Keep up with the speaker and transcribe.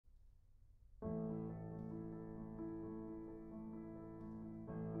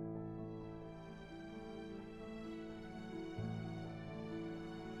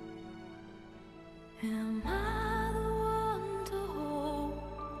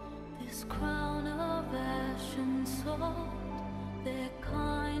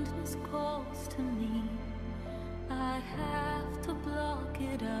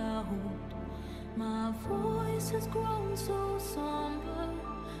has grown so somber.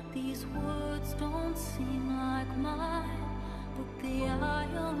 These words don't seem like mine, but the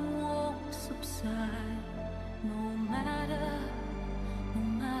iron won't subside. No matter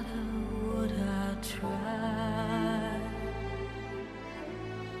what I try.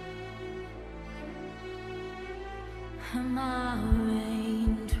 Am I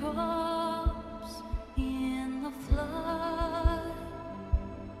raindrops in the flood,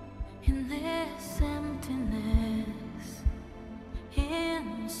 in this emptiness,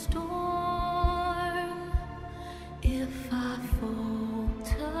 in the storm? If I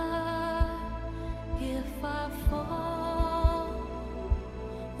falter, if I fall,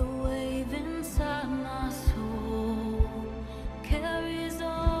 the wave inside my soul carries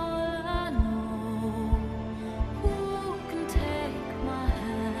all I know. Who can take my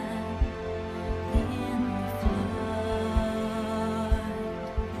hand in the flood?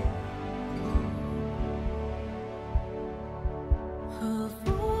 Her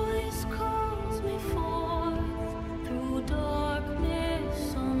voice calls me forth through darkness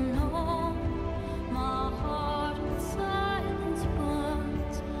unknown. My heart with silence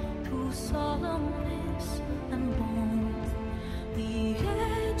burns through solemnness and bones. The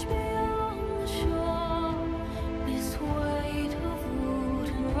edge beyond the shore, this weight of wood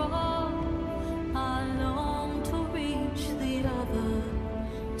and rock. I long to reach the other,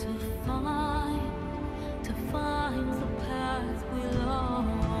 to find the path we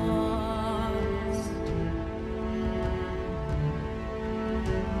lost.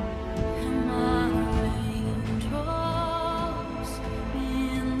 Am I raindrops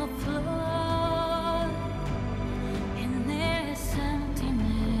in the flood, in this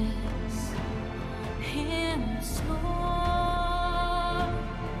emptiness, in the storm?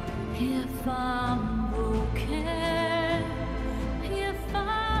 If I'm broken, if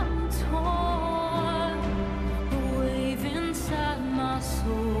I'm torn, a wave inside my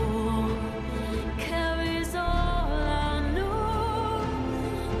soul